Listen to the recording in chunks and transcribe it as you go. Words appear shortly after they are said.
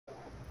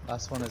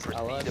Last one is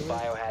Ella. Proceed to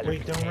biohazard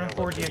Wait, don't container run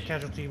forward yet, location.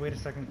 casualty. Wait a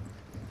second.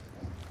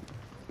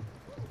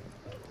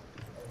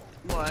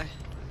 Why?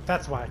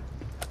 That's why.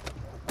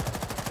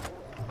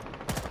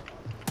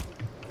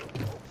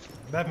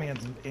 That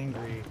man's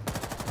angry.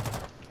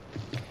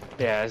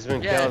 Yeah, it's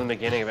been killed in the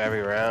beginning of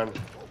every round.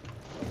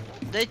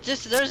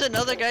 There's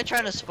another guy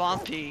trying to spawn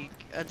peek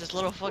at this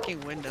little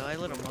fucking window. I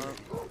lit him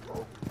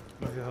up.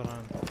 Okay, hold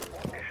on.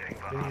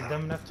 Wait, he's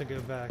dumb enough to go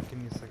back. Give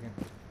me a second.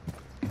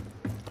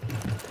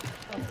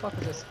 How the fuck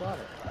is this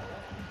spotter?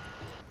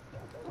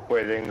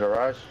 Wait, they in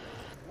garage?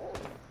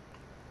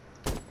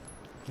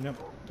 Nope,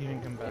 he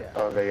didn't come back.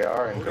 Oh, they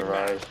are in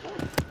garage.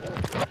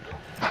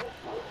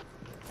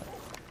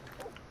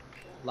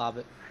 Lob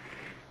it.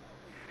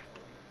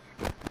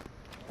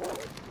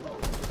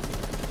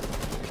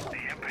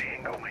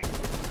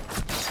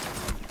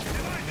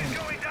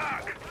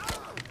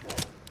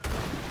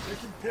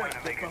 Point,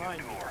 get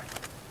behind me.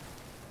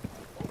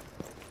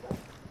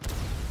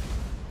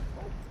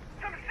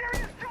 Some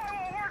serious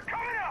drywall work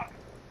coming up.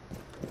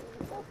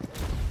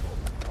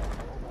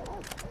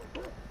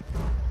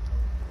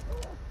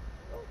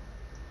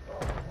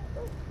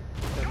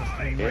 That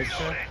must be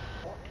Mixer.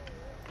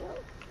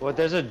 What?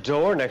 There's a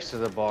door next to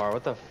the bar.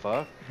 What the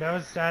fuck? That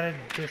was added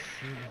this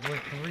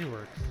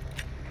reworks.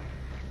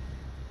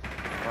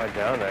 Oh, I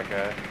downed that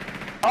guy.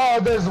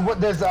 Oh,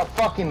 there's a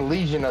fucking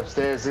Legion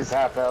upstairs. It's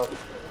half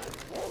health.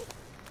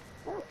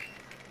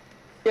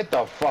 Get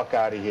the fuck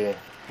out of here.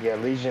 Yeah,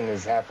 Legion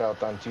is half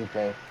health on 2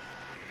 pain.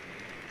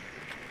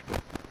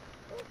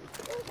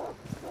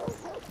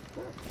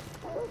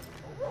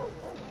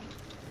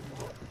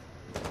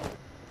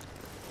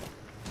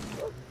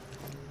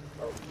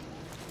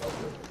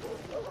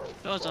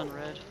 That was on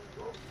red.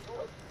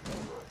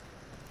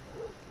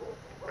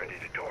 Ready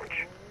to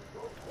torch.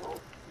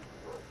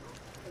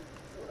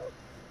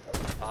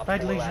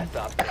 Bad Legion.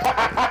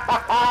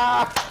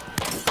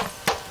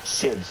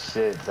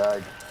 Shit,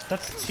 dog.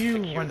 That's two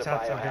Secure one the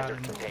taps I've biohazard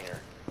gotten. container.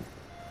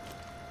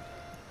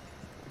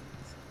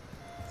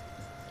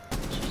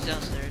 She's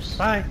downstairs.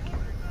 Bye.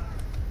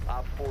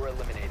 Op 4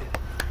 eliminated.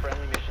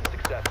 Friendly mission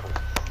successful.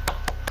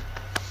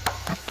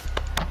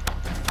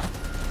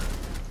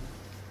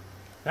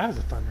 That was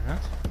a fun round.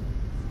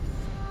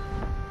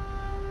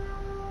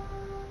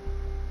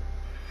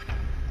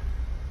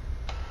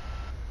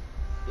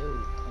 Yo,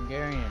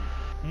 Hungarian.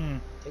 Hmm.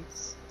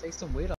 Take some weight off.